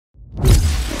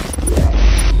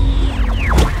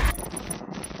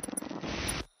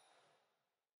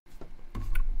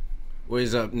What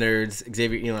is up, nerds?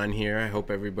 Xavier Elon here. I hope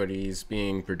everybody's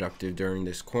being productive during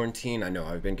this quarantine. I know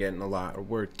I've been getting a lot of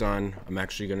work done. I'm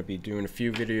actually going to be doing a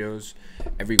few videos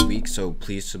every week, so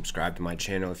please subscribe to my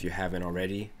channel if you haven't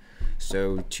already.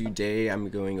 So today I'm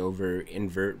going over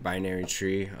invert binary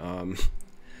tree.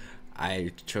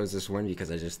 I chose this one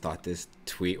because I just thought this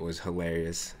tweet was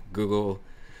hilarious. Google,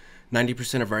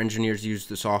 90% of our engineers use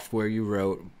the software you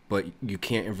wrote, but you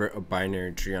can't invert a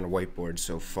binary tree on a whiteboard,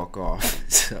 so fuck off.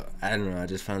 So I don't know, I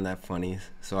just found that funny.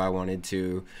 So I wanted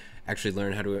to actually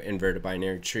learn how to invert a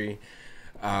binary tree.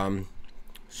 So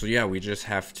yeah, we just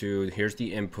have to, here's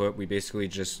the input. We basically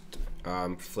just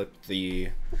flip the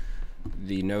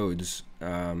nodes.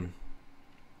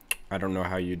 I don't know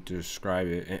how you describe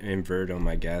it, invert them,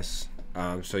 I guess.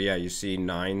 So yeah, you see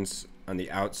 9s on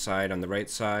the outside on the right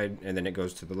side, and then it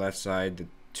goes to the left side. The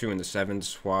 2 and the 7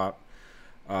 swap.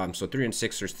 So 3 and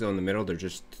 6 are still in the middle. They're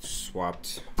just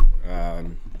swapped.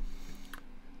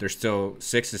 They're still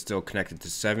 6 is still connected to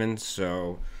 7.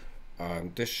 So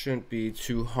this shouldn't be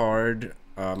too hard.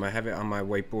 I have it on my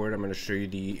whiteboard. I'm going to show you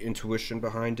the intuition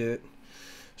behind it.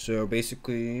 So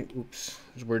basically,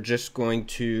 we're just going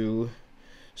to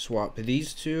swap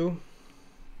these two,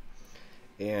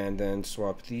 and then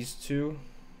swap these two.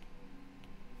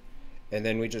 And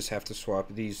then we just have to swap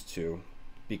these two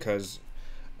because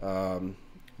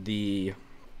the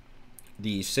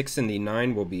 6 and the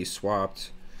 9 will be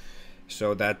swapped.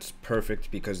 So that's perfect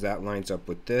because that lines up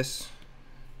with this.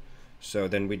 So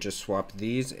then we just swap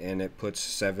these, and it puts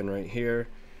 7 right here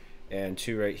and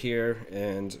 2 right here.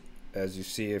 And as you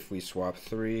see, if we swap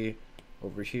 3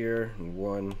 over here and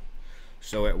 1,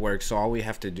 so it works. So all we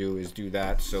have to do is do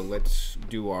that. So let's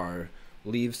do our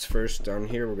leaves first down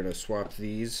here. We're going to swap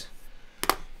these.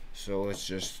 So let's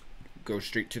just go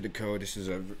straight to the code. This is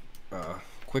a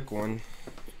quick one.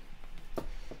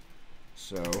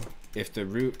 So if the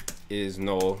root is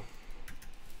null,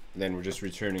 then we're just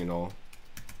returning null.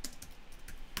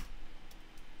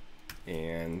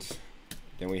 And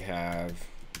then we're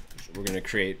going to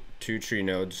create 2 tree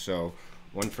nodes. So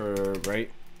one for right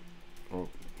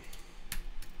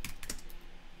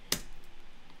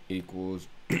equals,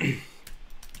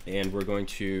 and we're going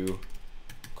to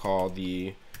call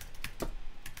the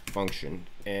function.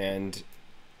 And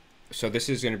so this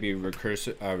is going to be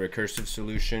recursive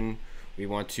solution. We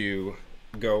want to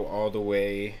go all the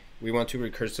way, we want to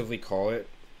recursively call it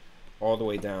all the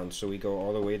way down. So we go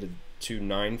all the way to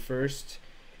 9 first,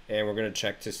 and we're going to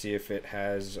check to see if it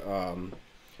has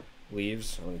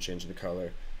leaves. I'm going to change the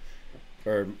color,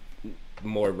 or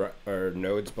more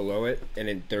nodes below it,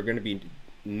 and they're going to be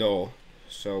null,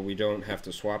 so we don't have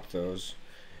to swap those.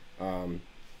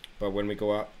 But when we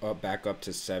go back up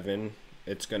to 7,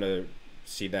 it's gonna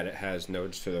see that it has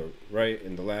nodes to the right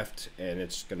and the left, and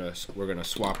we're gonna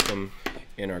swap them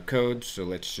in our code. So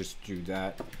let's just do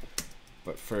that.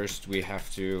 But first we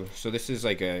have to, so this is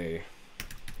like a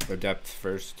depth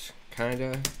first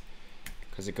kinda,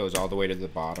 because it goes all the way to the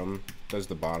bottom. Does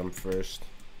the bottom first.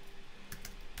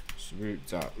 So root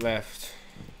dot left,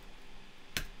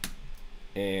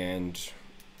 and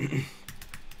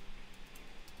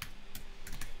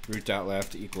root dot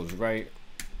left equals right,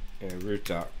 and root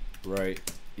dot right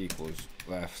equals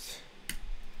left.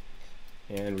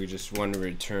 And we just want to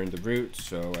return the root,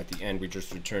 so at the end we're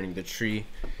just returning the tree,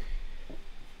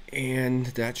 and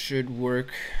that should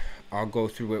work. I'll go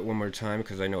through it one more time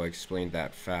because I know I explained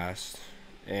that fast,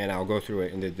 and I'll go through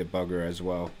it in the debugger as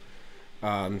well.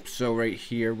 So right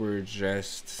here we're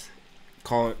just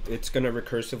it's gonna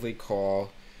recursively call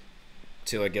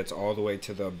till it gets all the way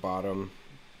to the bottom,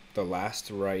 the last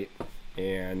right,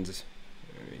 and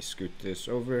let me scoot this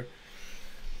over.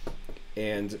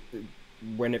 And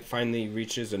when it finally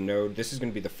reaches a node, this is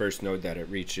going to be the first node that it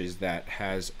reaches that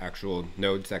has actual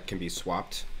nodes that can be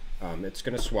swapped. It's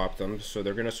going to swap them, so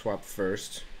they're going to swap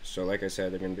first. So like I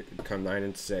said, they're going to become 9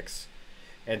 and 6,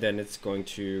 and then it's going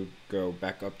to go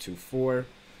back up to 4,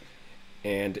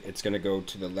 and it's going to go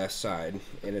to the left side,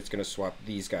 and it's going to swap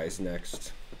these guys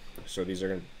next. So this is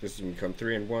going to become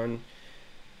 3 and 1.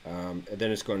 And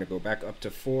then it's going to go back up to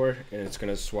 4, and it's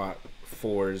going to swap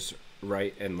 4s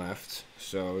right and left,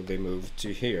 so they move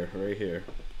to here, right here.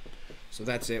 So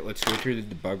that's it. Let's go through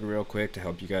the debugger real quick to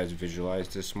help you guys visualize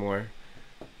this more.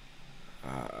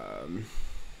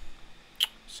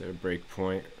 Set a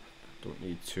breakpoint. Don't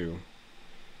need to.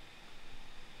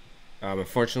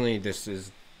 Unfortunately,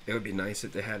 it would be nice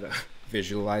if they had a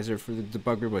visualizer for the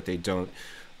debugger, but they don't.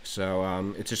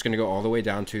 So it's just going to go all the way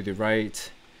down to the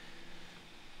right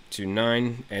to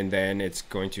 9, and then it's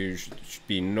going to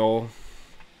be null.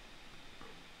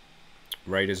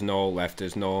 Right is null, left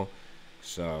is null.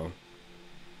 So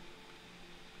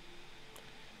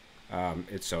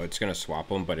So it's going to swap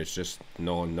them, but it's just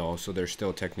null and null, so they're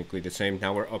still technically the same.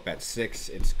 Now we're up at 6.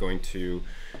 It's going to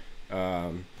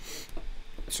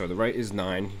so the right is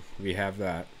 9, we have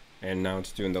that, and now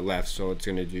it's doing the left, so it's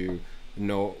going to do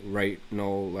null, right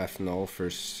null, left null for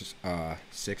 6, I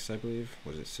believe.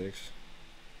 Was it 6?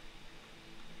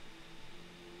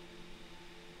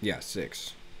 Yeah,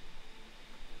 6.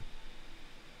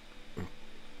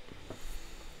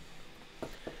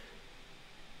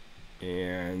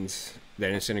 And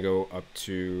then it's going to go up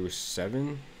to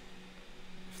 7,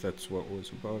 if that's what was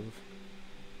above.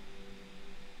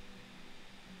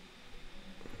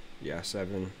 Yeah,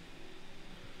 7.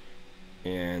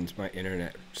 And my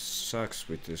internet sucks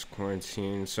with this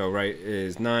quarantine. So right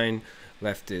is 9,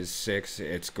 left is 6.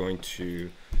 It's going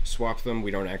to swap them. We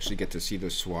don't actually get to see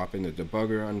the swap in the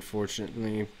debugger,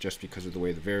 unfortunately, just because of the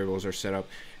way the variables are set up.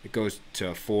 It goes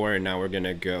to 4, and now we're going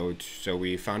to go to, so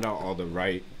we found out all the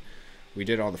right, we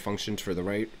did all the functions for the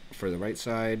right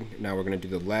side. Now we're going to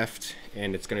do the left,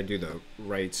 and it's going to do the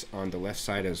rights on the left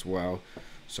side as well.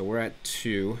 So we're at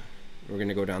 2. We're going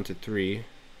to go down to 3.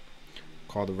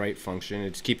 Call the right function.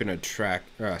 It's keeping a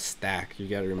stack. You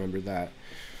got to remember that.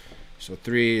 So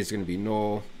 3 is going to be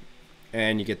null,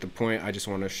 and you get the point. I just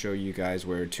want to show you guys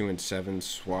where 2 and 7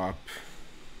 swap.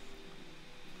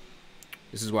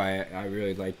 This is why I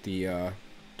really like the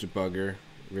debugger. It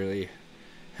really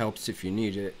helps if you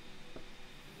need it.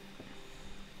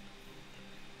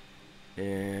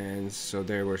 And so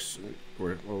there we're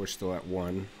still at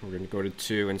 1. We're going to go to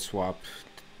 2 and swap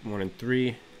 1 and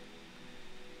 3.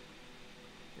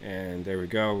 And there we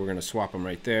go. We're going to swap them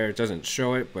right there. It doesn't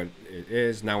show it, but it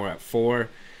is. Now we're at 4,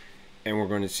 and we're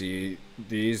going to see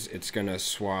these. It's going to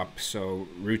swap. So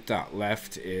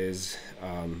root.left is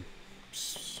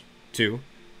 2.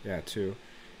 Yeah, 2.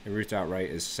 And root.right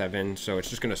is 7. So it's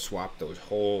just going to swap those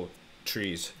whole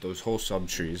trees, those whole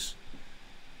subtrees.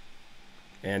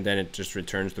 And then it just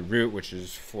returns the root, which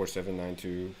is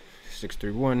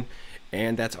 4792631,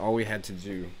 and that's all we had to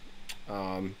do.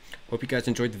 Hope you guys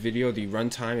enjoyed the video. The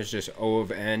runtime is just O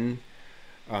of n,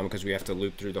 because we have to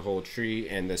loop through the whole tree,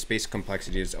 and the space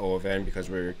complexity is O of n because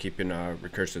we're keeping a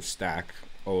recursive stack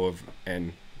O of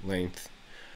n length.